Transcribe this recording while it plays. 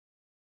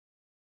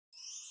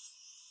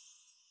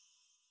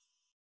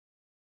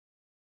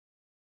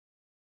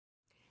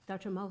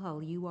Dr.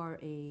 Mulhall, you are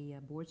a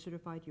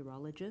board-certified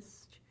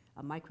urologist,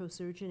 a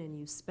microsurgeon, and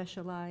you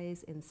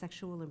specialize in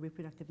sexual and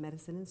reproductive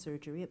medicine and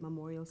surgery at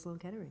Memorial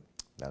Sloan-Kettering.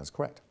 That is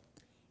correct.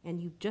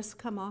 And you've just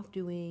come off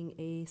doing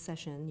a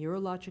session,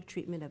 Urologic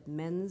Treatment of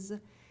Men's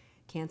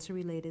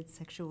Cancer-Related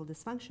Sexual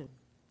Dysfunction.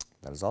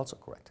 That is also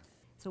correct.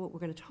 So what we're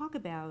going to talk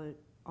about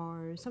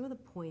are some of the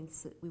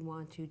points that we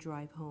want to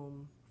drive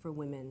home for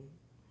women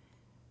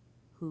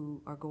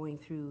who are going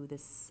through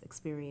this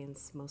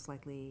experience, most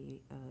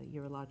likely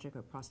urologic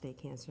or prostate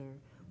cancer,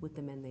 with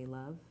the men they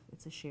love.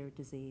 It's a shared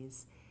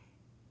disease.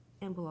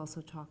 And we'll also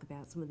talk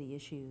about some of the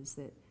issues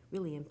that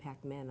really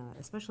impact men,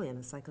 especially on a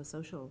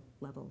psychosocial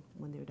level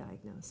when they're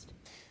diagnosed.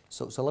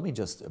 So let me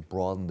just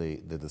broaden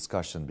the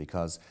discussion,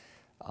 because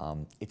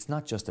it's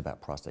not just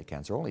about prostate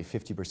cancer. Only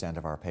 50%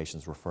 of our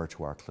patients referred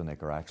to our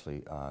clinic are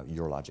actually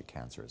urologic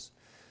cancers.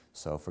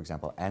 So, for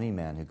example, any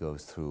man who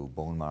goes through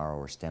bone marrow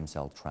or stem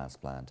cell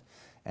transplant,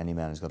 any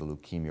man who's got a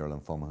leukemia or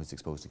lymphoma who's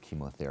exposed to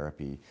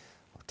chemotherapy,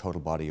 or total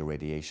body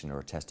irradiation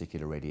or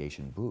testicular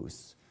radiation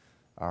boosts,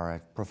 are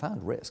at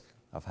profound risk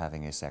of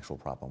having a sexual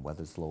problem,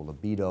 whether it's low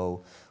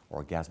libido,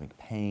 orgasmic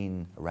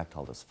pain,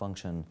 erectile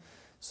dysfunction.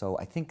 So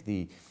I think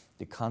the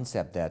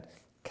concept that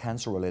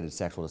cancer-related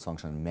sexual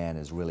dysfunction in men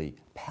is really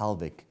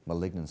pelvic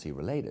malignancy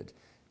related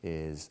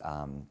is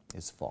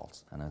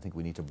false. And I think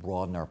we need to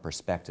broaden our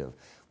perspective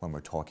when we're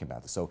talking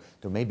about this. So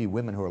there may be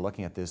women who are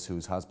looking at this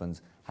whose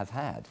husbands have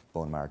had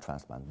bone marrow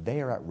transplant.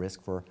 They are at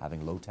risk for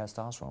having low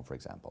testosterone, for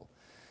example,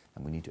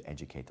 and we need to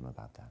educate them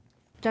about that.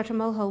 Dr.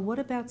 Mulhall, what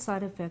about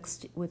side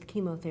effects with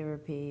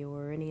chemotherapy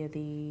or any of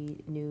the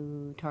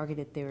new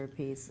targeted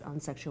therapies on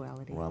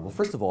sexuality? Well,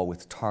 first of all,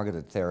 with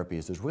targeted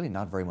therapies, there's really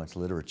not very much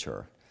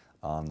literature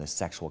on the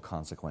sexual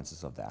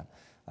consequences of that.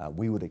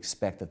 We would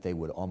expect that they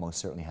would almost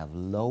certainly have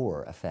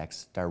lower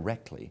effects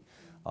directly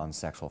on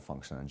sexual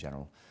function in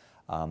general.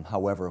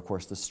 However, of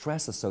course, the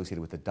stress associated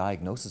with the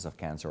diagnosis of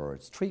cancer or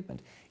its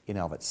treatment in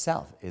and of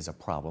itself is a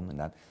problem, in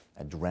that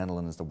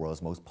adrenaline is the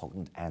world's most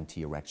potent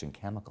anti-erection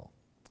chemical.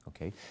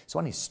 Okay? So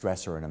any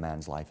stressor in a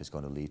man's life is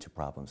going to lead to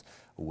problems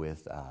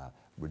with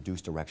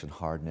reduced erection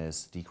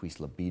hardness, decreased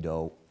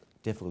libido,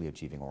 difficulty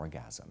achieving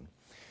orgasm.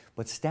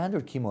 But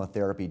standard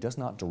chemotherapy does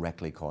not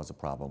directly cause a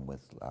problem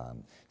with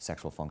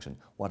sexual function.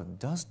 What it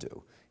does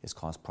do is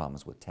cause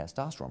problems with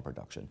testosterone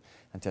production.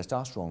 And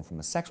testosterone, from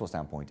a sexual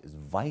standpoint, is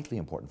vitally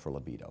important for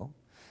libido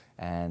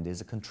and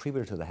is a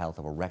contributor to the health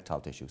of erectile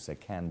tissue, so it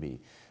can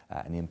be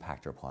an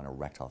impactor upon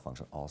erectile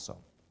function also.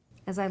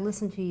 As I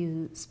listen to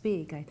you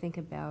speak, I think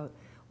about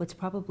what's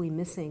probably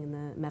missing in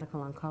the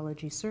medical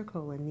oncology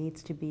circle and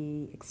needs to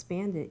be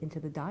expanded into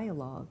the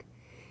dialogue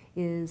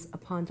is,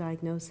 upon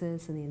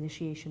diagnosis and the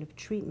initiation of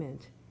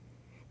treatment,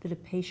 that a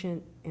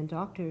patient and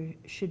doctor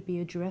should be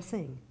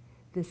addressing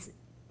this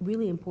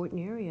really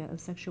important area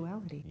of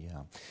sexuality.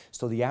 Yeah.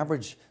 So the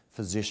average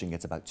physician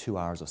gets about 2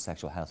 hours of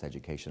sexual health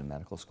education in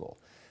medical school.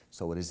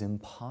 So it is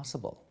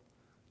impossible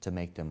to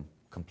make them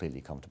completely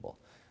comfortable.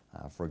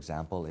 For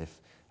example,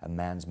 if a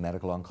man's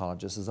medical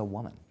oncologist is a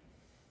woman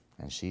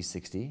and she's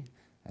 60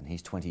 and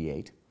he's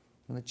 28,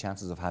 then the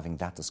chances of having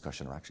that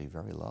discussion are actually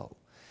very low.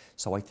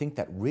 So I think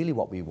that really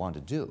what we want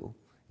to do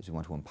is we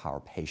want to empower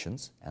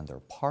patients and their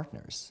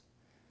partners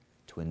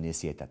to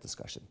initiate that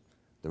discussion.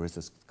 There is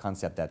this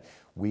concept that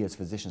we as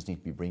physicians need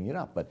to be bringing it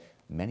up, but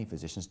many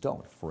physicians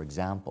don't. For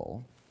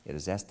example, it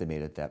is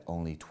estimated that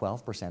only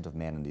 12% of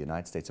men in the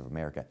United States of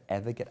America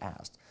ever get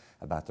asked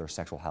about their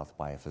sexual health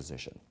by a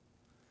physician.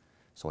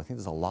 So I think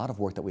there's a lot of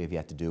work that we have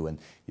yet to do, and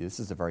this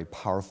is a very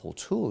powerful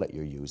tool that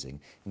you're using,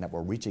 in that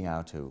we're reaching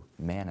out to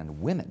men and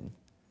women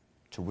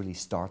to really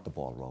start the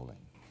ball rolling.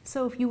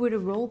 So if you were to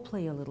role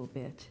play a little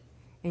bit,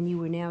 and you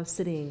were now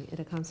sitting at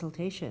a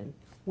consultation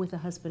with a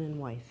husband and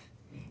wife,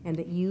 and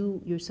that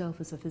you yourself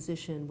as a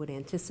physician would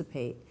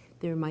anticipate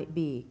there might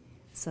be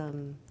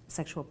some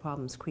sexual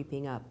problems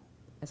creeping up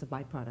as a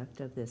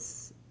byproduct of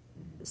this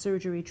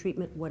surgery,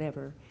 treatment,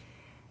 whatever,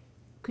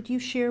 could you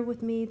share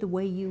with me the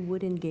way you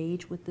would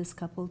engage with this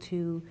couple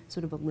to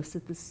sort of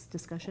elicit this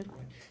discussion?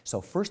 So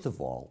first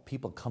of all,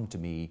 people come to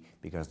me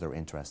because they're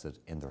interested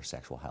in their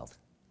sexual health.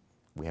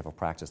 We have a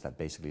practice that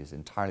basically is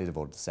entirely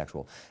devoted to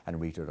sexual and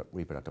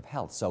reproductive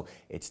health. So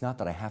it's not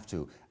that I have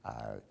to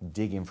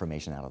dig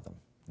information out of them.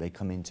 They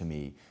come into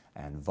me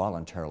and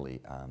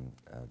voluntarily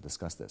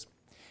discuss this.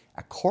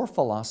 A core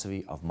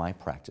philosophy of my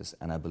practice,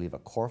 and I believe a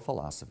core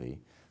philosophy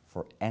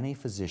for any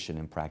physician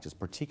in practice,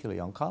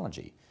 particularly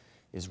oncology,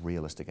 is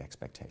realistic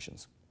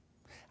expectations.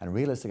 And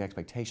realistic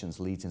expectations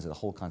leads into the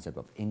whole concept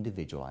of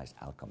individualized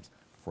outcomes.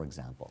 For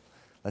example,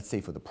 let's say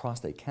for the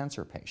prostate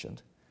cancer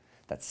patient,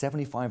 that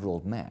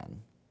 75-year-old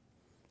man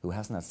who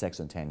hasn't had sex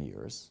in 10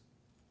 years,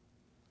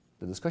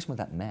 the discussion with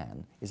that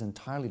man is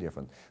entirely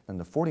different than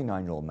the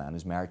 49-year-old man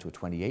who's married to a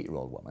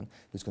 28-year-old woman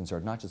who's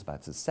concerned not just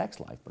about his sex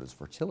life, but his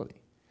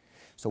fertility.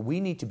 So we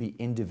need to be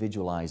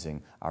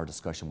individualizing our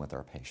discussion with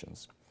our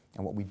patients.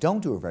 And what we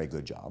don't do a very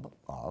good job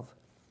of,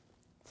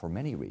 for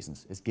many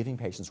reasons, is giving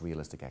patients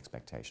realistic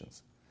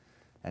expectations.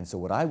 And so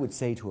what I would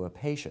say to a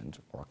patient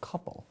or a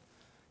couple,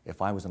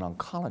 if I was an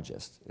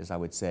oncologist, is I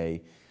would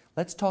say,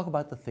 Let's talk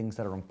about the things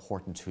that are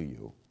important to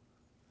you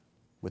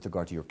with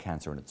regard to your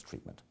cancer and its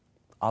treatment.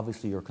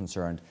 Obviously, you're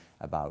concerned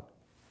about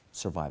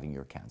surviving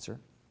your cancer,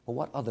 but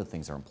what other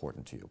things are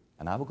important to you?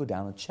 And I will go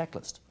down a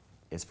checklist.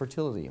 Is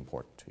fertility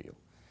important to you?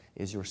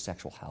 Is your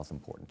sexual health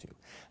important to you?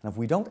 And if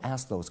we don't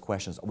ask those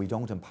questions, or we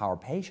don't empower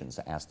patients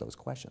to ask those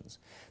questions,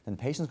 then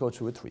patients go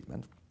through a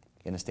treatment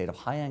in a state of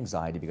high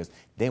anxiety because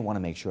they want to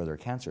make sure their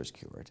cancer is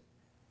cured.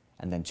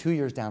 And then 2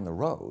 years down the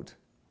road,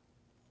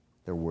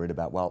 they're worried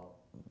about, well,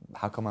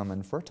 how come I'm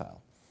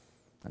infertile?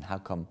 And how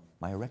come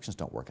my erections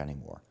don't work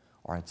anymore?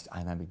 Or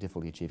I'm having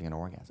difficulty achieving an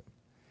orgasm?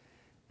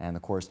 And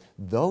of course,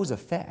 those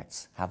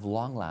effects have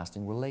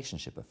long-lasting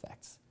relationship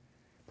effects,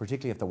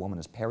 particularly if the woman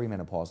is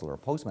perimenopausal or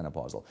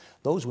postmenopausal.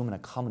 Those women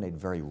accommodate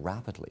very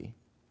rapidly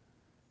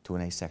to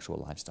an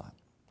asexual lifestyle.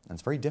 And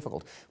it's very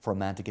difficult for a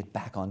man to get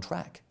back on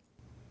track.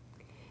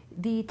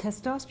 The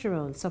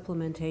testosterone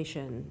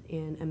supplementation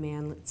in a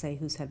man, let's say,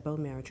 who's had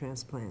bone marrow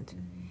transplant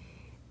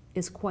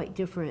is quite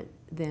different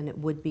than it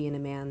would be in a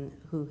man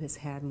who has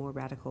had more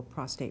radical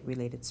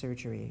prostate-related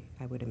surgery,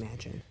 I would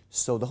imagine.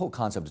 So the whole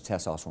concept of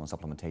testosterone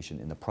supplementation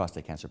in the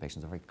prostate cancer patient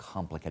is a very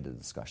complicated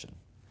discussion.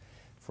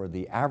 For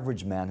the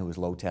average man who is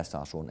low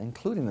testosterone,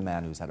 including the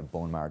man who's had a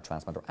bone marrow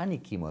transplant or any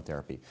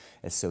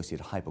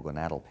chemotherapy-associated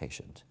hypogonadal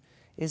patient,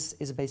 is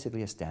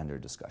basically a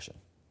standard discussion.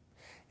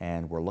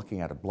 And we're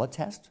looking at a blood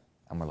test,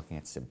 and we're looking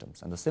at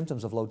symptoms. And the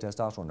symptoms of low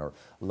testosterone are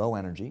low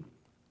energy,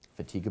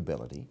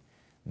 fatigability,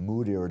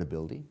 mood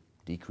irritability,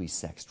 decreased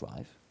sex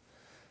drive,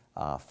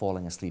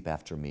 falling asleep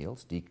after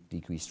meals,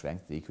 decreased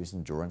strength, decreased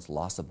endurance,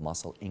 loss of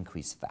muscle,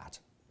 increased fat.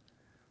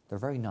 They're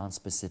very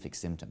non-specific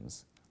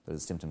symptoms. They're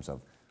the symptoms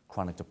of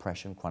chronic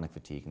depression, chronic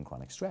fatigue, and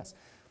chronic stress.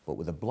 But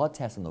with a blood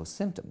test on those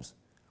symptoms,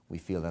 we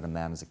feel that a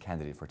man is a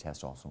candidate for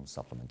testosterone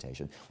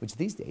supplementation, which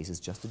these days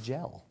is just a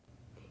gel.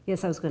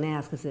 Yes, I was going to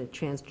ask, is it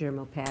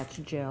transdermal patch,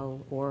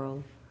 gel,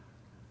 oral?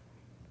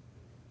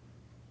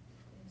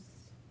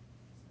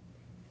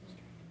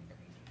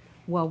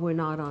 While we're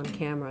not on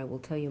camera, I will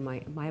tell you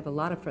I have a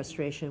lot of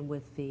frustration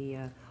with the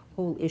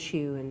whole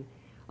issue and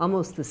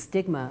almost the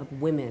stigma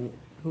of women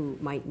who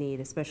might need,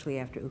 especially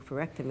after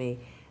oophorectomy,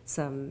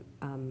 some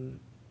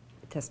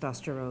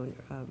testosterone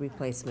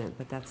replacement,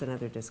 but that's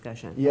another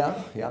discussion. Yeah,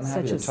 I'm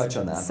happy to touch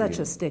on that. Such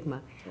a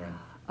stigma. Right.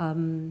 I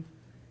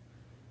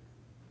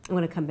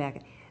want to come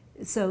back.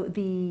 So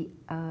the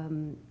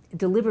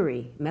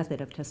delivery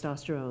method of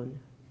testosterone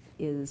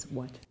is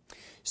what?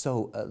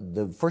 So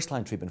the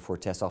first-line treatment for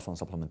testosterone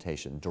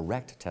supplementation,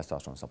 direct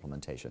testosterone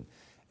supplementation,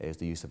 is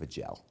the use of a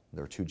gel.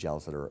 There are 2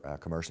 gels that are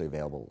commercially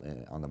available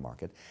on the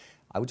market.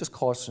 I would just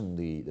caution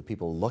the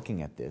people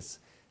looking at this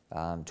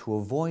to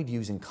avoid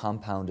using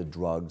compounded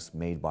drugs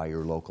made by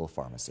your local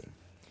pharmacy.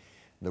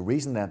 The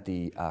reason that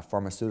the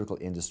pharmaceutical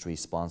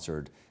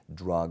industry-sponsored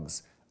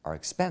drugs are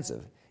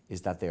expensive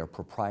is that they are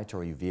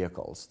proprietary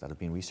vehicles that have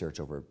been researched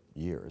over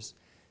years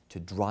to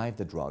drive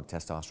the drug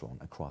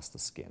testosterone across the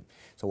skin.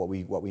 So what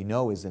we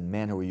know is in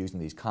men who are using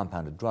these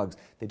compounded drugs,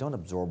 they don't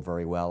absorb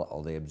very well,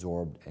 or they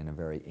absorb in a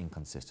very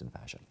inconsistent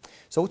fashion.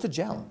 So it's a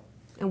gel.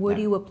 And where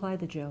do you apply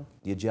the gel?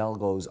 The gel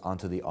goes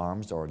onto the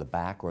arms or the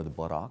back or the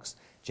buttocks,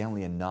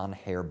 generally in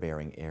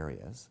non-hair-bearing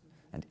areas.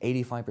 And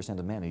 85%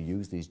 of men who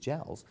use these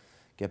gels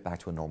get back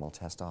to a normal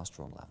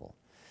testosterone level.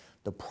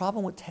 The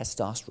problem with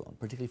testosterone,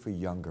 particularly for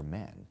younger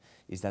men,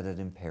 is that it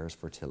impairs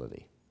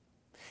fertility.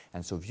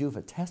 And so if you have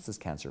a testis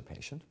cancer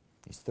patient,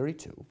 he's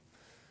 32,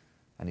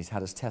 and he's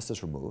had his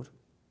testis removed,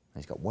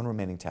 and he's got 1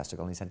 remaining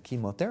testicle, and he's had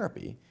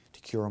chemotherapy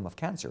to cure him of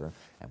cancer,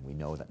 and we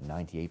know that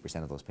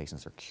 98% of those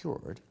patients are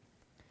cured,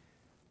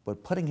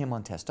 but putting him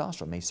on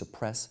testosterone may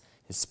suppress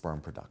his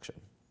sperm production,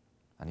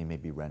 and he may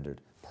be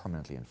rendered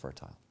permanently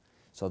infertile.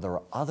 So there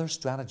are other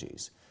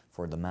strategies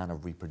for the man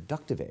of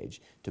reproductive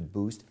age to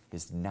boost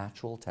his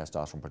natural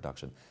testosterone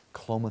production.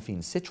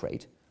 Clomiphene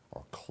citrate,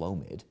 or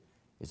Clomid,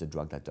 is a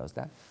drug that does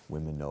that.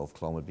 Women know of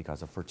Clomid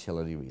because of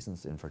fertility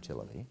reasons,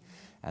 infertility.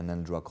 And then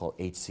a drug called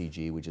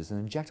HCG, which is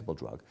an injectable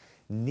drug.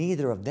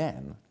 Neither of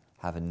them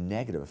have a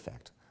negative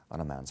effect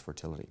on a man's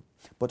fertility.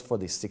 But for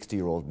the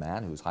 60-year-old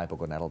man who's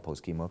hypogonadal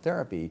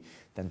post-chemotherapy,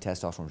 then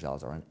testosterone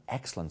gels are an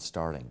excellent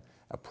starting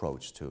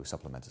approach to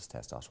supplement his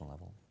testosterone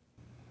level.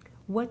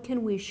 What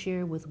can we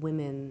share with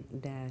women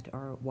that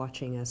are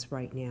watching us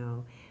right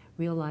now,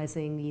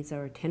 realizing these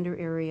are tender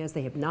areas,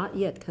 they have not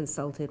yet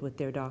consulted with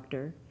their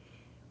doctor?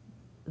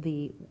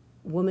 The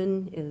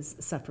woman is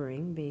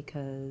suffering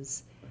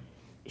because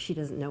she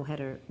doesn't know how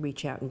to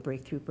reach out and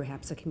break through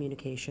perhaps a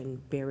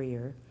communication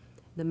barrier.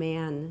 The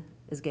man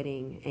is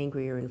getting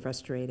angrier and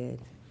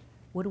frustrated.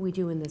 What do we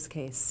do in this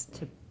case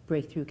to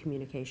break through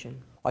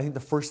communication? I think the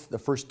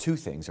first 2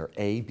 things are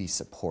A, be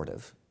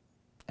supportive,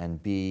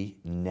 and B,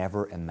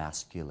 never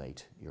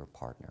emasculate your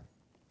partner.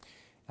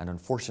 And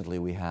unfortunately,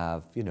 we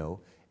have,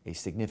 a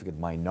significant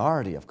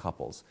minority of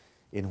couples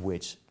in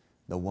which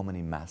the woman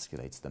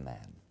emasculates the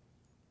man.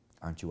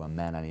 Aren't you a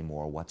man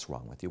anymore? What's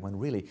wrong with you? When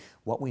really,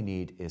 what we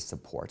need is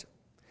support.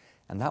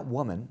 And that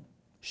woman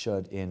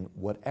should, in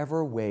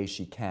whatever way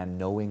she can,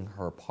 knowing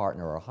her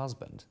partner or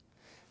husband,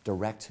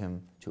 direct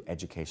him to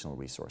educational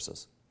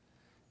resources.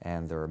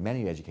 And there are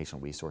many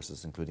educational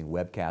resources, including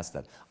webcasts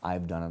that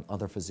I've done and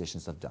other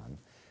physicians have done,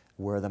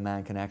 where the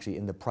man can actually,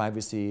 in the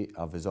privacy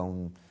of his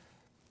own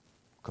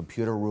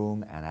computer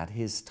room and at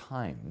his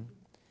time,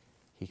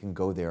 he can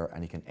go there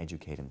and he can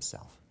educate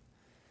himself.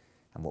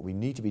 And what we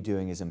need to be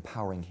doing is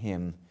empowering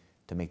him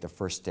to make the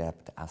first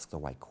step to ask the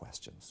right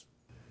questions.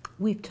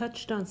 We've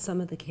touched on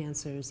some of the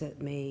cancers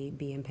that may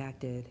be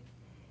impacted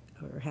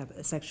or have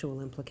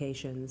sexual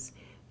implications.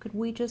 Could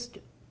we just,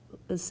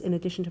 in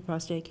addition to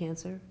prostate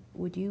cancer,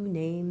 would you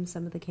name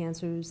some of the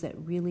cancers that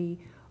really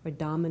are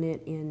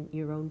dominant in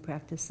your own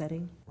practice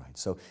setting? Right,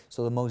 so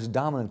the most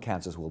dominant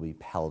cancers will be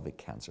pelvic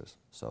cancers.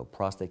 So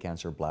prostate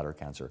cancer, bladder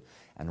cancer,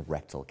 and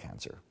rectal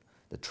cancer.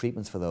 The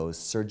treatments for those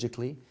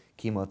surgically,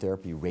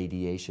 chemotherapy,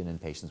 radiation in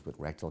patients with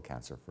rectal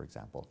cancer, for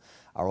example,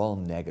 are all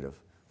negative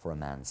for a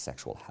man's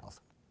sexual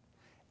health.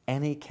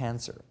 Any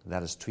cancer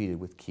that is treated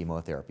with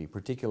chemotherapy,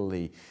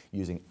 particularly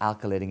using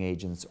alkylating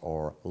agents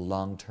or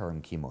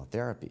long-term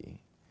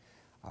chemotherapy,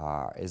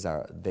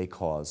 they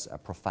cause a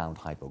profound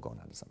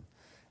hypogonadism.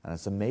 And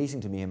it's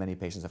amazing to me how many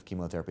patients have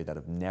chemotherapy that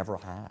have never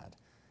had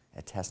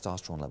a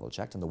testosterone level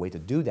checked. And the way to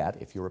do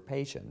that, if you're a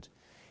patient,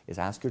 is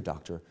ask your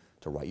doctor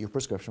to write your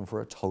prescription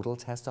for a total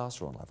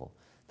testosterone level.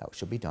 That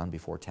should be done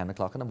before 10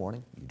 o'clock in the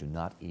morning. You do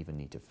not even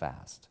need to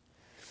fast.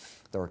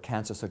 There are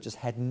cancers such as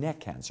head and neck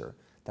cancer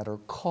that are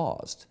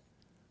caused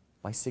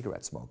by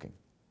cigarette smoking.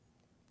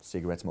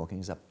 Cigarette smoking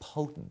is a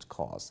potent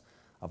cause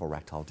of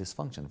erectile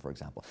dysfunction, for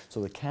example.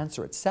 So the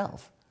cancer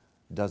itself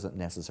doesn't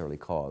necessarily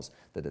cause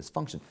the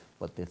dysfunction,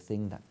 but the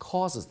thing that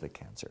causes the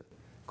cancer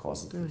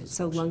causes the dysfunction.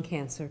 So lung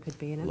cancer could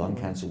be another Lung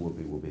one. cancer will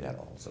be that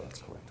also,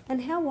 that's correct.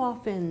 And how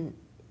often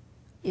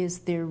is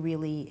there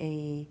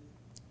really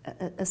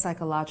a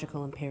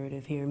psychological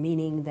imperative here,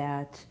 meaning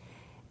that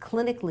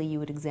clinically you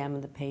would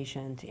examine the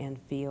patient and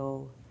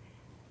feel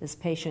this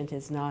patient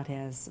is not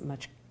as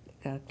much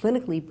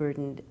clinically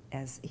burdened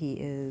as he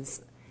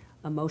is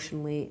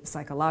emotionally,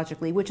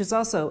 psychologically, which is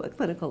also a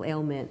clinical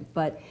ailment,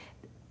 but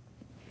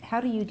how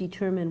do you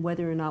determine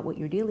whether or not what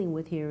you're dealing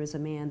with here is a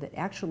man that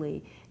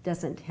actually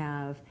doesn't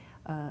have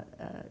a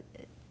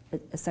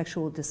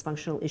sexual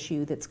dysfunctional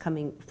issue that's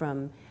coming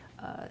from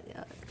A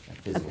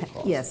physical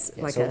cause. Yes,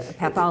 Yeah, like so a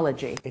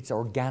pathology. It's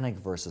organic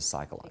versus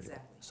psychological.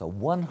 Exactly. So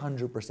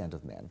 100%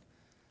 of men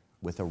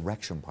with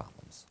erection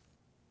problems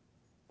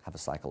have a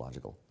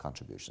psychological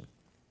contribution.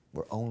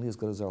 We're only as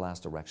good as our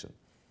last erection.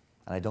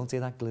 And I don't say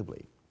that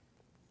glibly.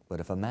 But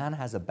if a man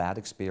has a bad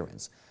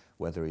experience,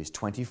 whether he's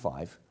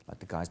 25, like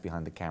the guys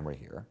behind the camera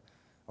here,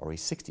 or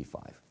he's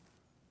 65,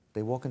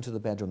 they walk into the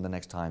bedroom the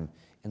next time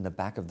in the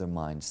back of their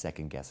mind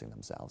second-guessing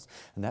themselves.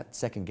 And that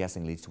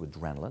second-guessing leads to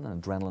adrenaline,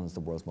 and adrenaline is the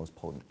world's most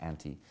potent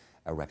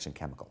anti-erection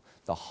chemical.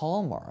 The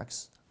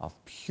hallmarks of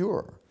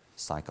pure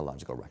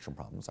psychological erection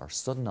problems are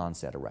sudden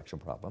onset erection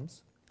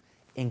problems,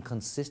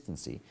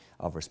 inconsistency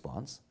of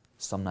response.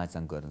 Some nights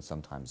I'm good and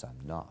sometimes I'm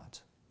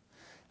not.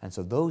 And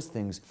so those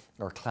things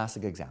are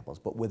classic examples,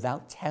 but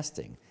without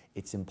testing,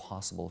 it's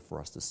impossible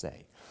for us to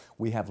say.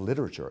 We have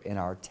literature in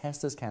our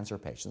testis cancer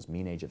patients,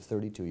 mean age of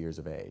 32 years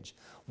of age,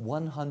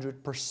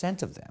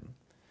 100% of them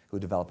who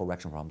develop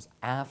erection problems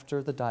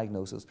after the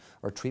diagnosis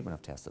or treatment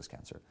of testis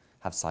cancer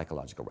have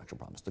psychological erection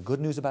problems. The good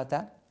news about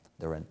that,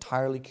 they're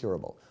entirely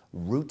curable.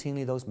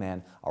 Routinely, those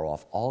men are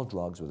off all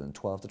drugs within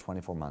 12 to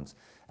 24 months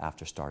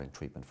after starting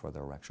treatment for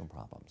their erection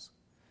problems.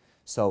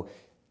 So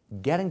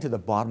getting to the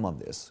bottom of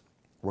this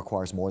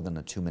requires more than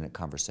a 2-minute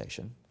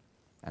conversation,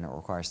 and it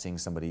requires seeing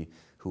somebody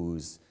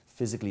who's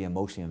physically,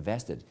 emotionally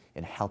invested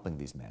in helping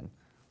these men,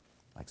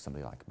 like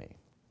somebody like me.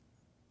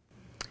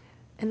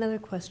 Another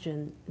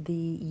question, the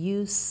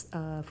use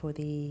for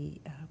the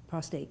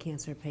prostate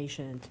cancer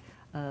patient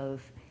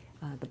of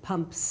the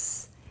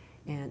pumps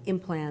and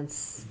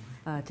implants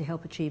to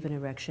help achieve an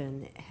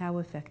erection, how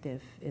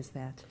effective is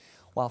that?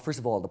 Well, first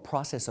of all, the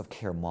process of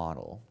care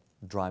model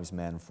drives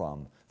men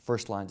from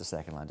first line to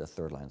second line to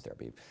third line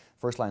therapy.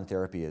 First line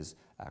therapy is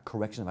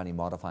correction of any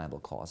modifiable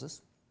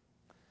causes,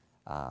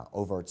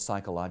 overt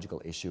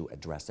psychological issue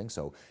addressing.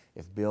 So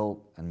if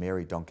Bill and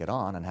Mary don't get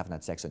on and haven't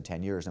had sex in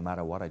 10 years, no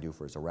matter what I do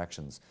for his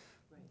erections,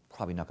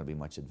 probably not going to be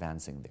much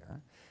advancing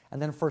there.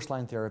 And then first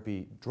line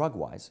therapy,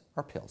 drug-wise,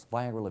 are pills,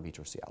 Viagra,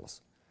 Levitra,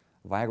 Cialis.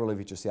 Viagra,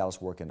 Levitra,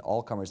 Cialis work in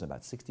all comers in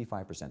about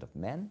 65% of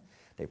men.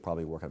 They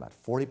probably work in about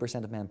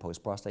 40% of men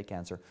post-prostate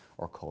cancer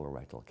or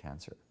colorectal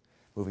cancer.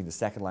 Moving to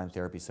second-line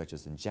therapy such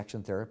as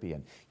injection therapy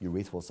and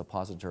urethral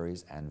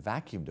suppositories and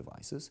vacuum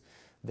devices,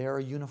 they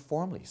are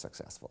uniformly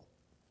successful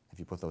if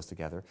you put those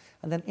together.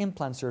 And then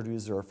implant surgery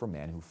is reserved for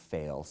men who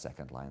fail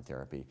second-line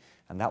therapy,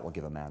 and that will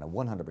give a man a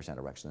 100%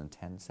 erection in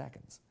 10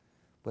 seconds.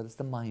 But it's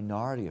the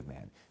minority of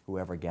men who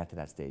ever get to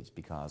that stage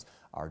because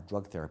our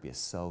drug therapy is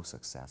so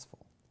successful.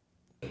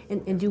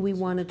 And do we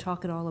want to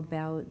talk at all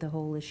about the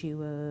whole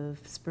issue of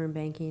sperm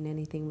banking,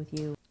 anything with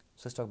you?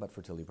 So let's talk about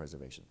fertility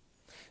preservation.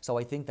 So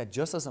I think that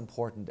just as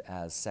important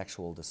as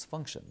sexual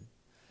dysfunction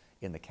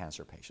in the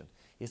cancer patient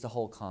is the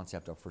whole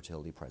concept of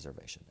fertility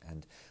preservation.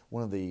 And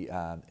one of the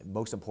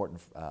most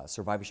important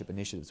survivorship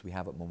initiatives we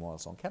have at Memorial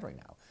Sloan-Kettering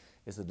now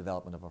is the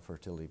development of a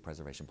fertility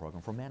preservation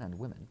program for men and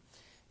women.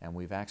 And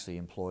we've actually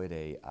employed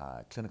a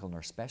clinical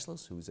nurse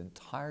specialist whose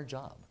entire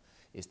job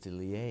is to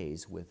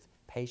liaise with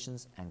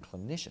patients and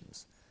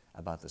clinicians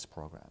about this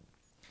program.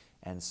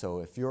 And so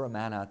if you're a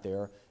man out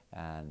there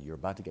and you're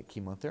about to get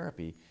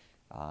chemotherapy,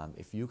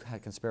 if you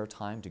can spare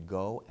time to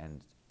go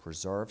and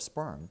preserve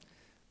sperm,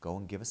 go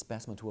and give a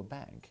specimen to a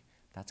bank.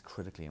 That's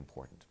critically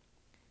important,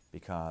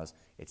 because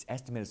it's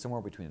estimated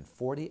somewhere between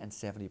 40 and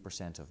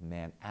 70% of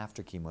men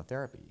after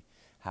chemotherapy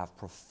have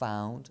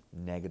profound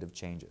negative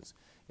changes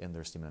in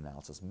their semen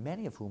analysis,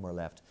 many of whom are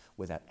left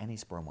without any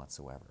sperm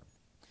whatsoever.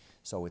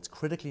 So it's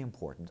critically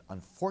important.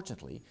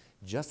 Unfortunately,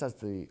 just as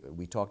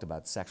we talked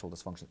about sexual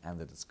dysfunction and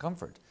the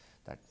discomfort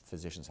that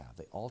physicians have,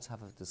 they also have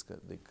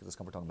the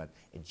discomfort talking about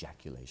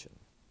ejaculation.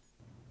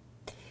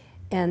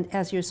 And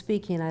as you're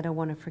speaking, I don't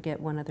want to forget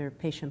one other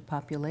patient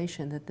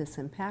population that this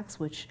impacts,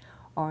 which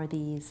are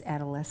these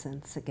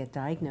adolescents that get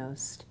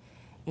diagnosed,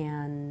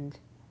 and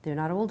they're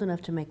not old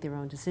enough to make their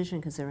own decision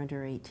because they're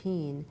under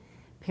 18.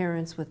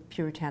 Parents with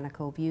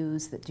puritanical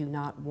views that do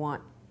not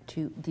want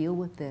to deal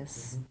with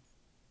this.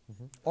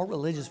 Mm-hmm. Or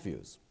religious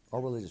views.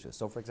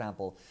 So for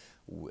example,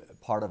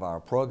 part of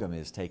our program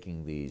is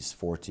taking these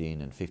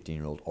 14 and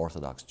 15-year-old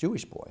Orthodox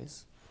Jewish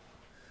boys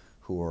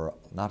who are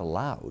not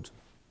allowed to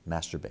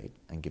masturbate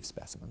and give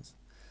specimens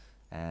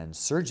and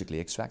surgically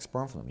extract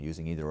sperm from them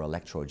using either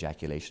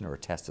electroejaculation or a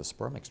test of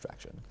sperm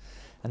extraction.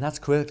 And that's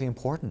critically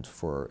important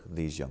for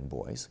these young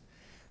boys,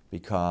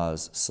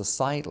 because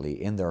societally,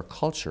 in their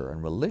culture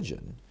and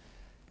religion,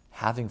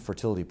 having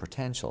fertility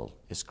potential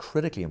is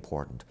critically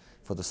important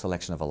for the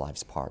selection of a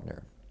life's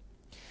partner.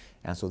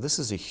 And so this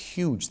is a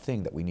huge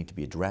thing that we need to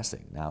be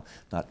addressing. Now,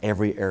 not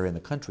every area in the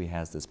country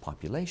has this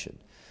population,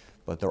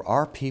 but there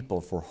are people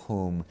for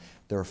whom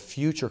their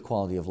future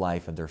quality of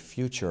life and their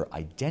future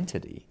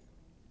identity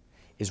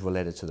is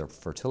related to their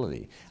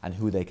fertility and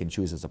who they can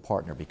choose as a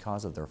partner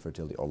because of their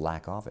fertility or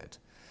lack of it.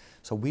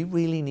 So we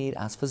really need,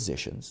 as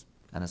physicians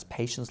and as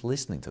patients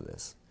listening to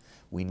this,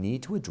 we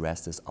need to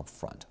address this up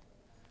front.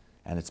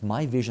 And it's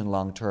my vision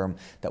long term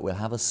that we'll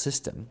have a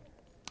system,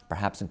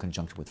 perhaps in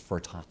conjunction with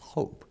Fertile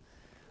Hope,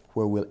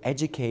 where we'll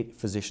educate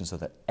physicians so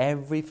that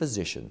every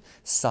physician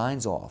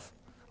signs off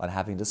on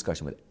having a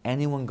discussion with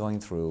anyone going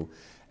through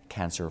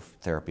cancer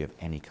therapy of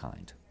any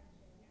kind.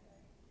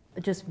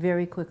 Just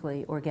very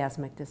quickly,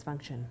 orgasmic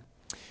dysfunction.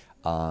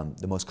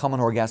 The most common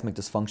orgasmic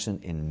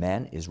dysfunction in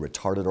men is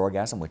retarded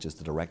orgasm, which is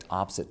the direct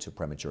opposite to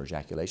premature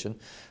ejaculation,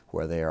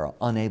 where they are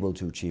unable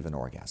to achieve an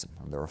orgasm.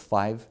 And there are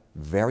 5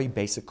 very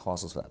basic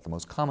causes for that. The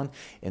most common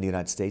in the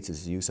United States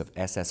is the use of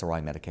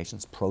SSRI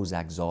medications,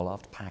 Prozac,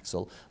 Zoloft,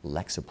 Paxil,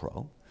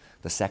 Lexapro.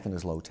 The second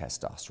is low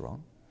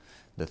testosterone.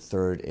 The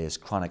third is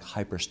chronic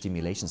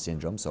hyperstimulation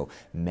syndrome, so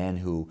men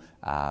who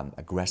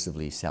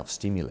aggressively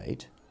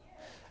self-stimulate.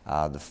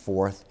 The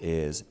fourth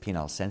is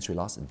penile sensory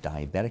loss in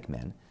diabetic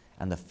men.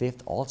 And the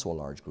fifth, also a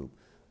large group,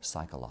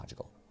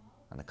 psychological.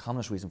 And the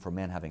commonest reason for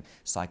men having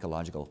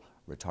psychological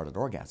retarded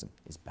orgasm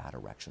is bad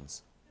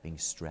erections, being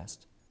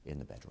stressed in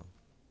the bedroom.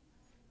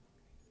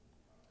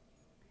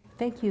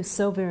 Thank you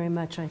so very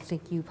much. I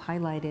think you've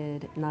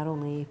highlighted not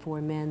only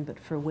for men but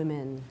for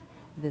women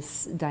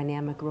this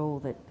dynamic role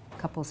that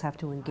couples have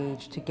to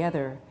engage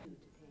together.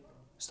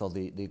 So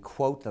the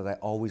quote that I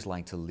always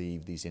like to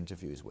leave these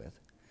interviews with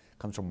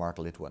comes from Mark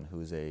Litwin,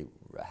 who's a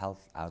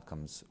health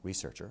outcomes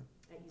researcher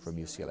from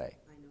UCLA.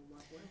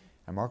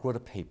 And Mark wrote a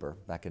paper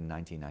back in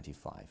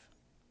 1995.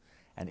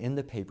 And in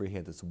the paper he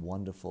had this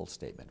wonderful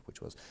statement,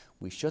 which was,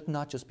 we should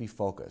not just be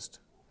focused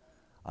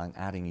on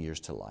adding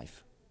years to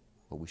life,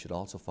 but we should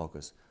also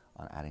focus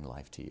on adding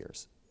life to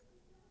years.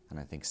 And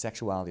I think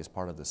sexuality as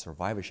part of the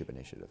survivorship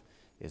initiative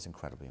is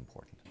incredibly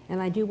important.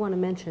 And I do want to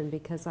mention,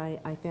 because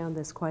I found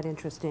this quite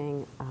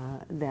interesting,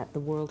 that the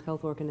World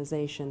Health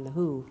Organization, the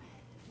WHO,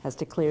 has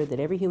declared that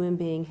every human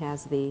being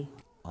has the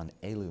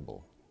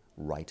unalienable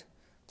right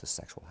to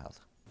sexual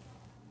health.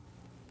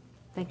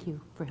 Thank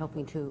you for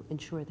helping to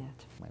ensure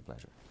that. My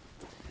pleasure.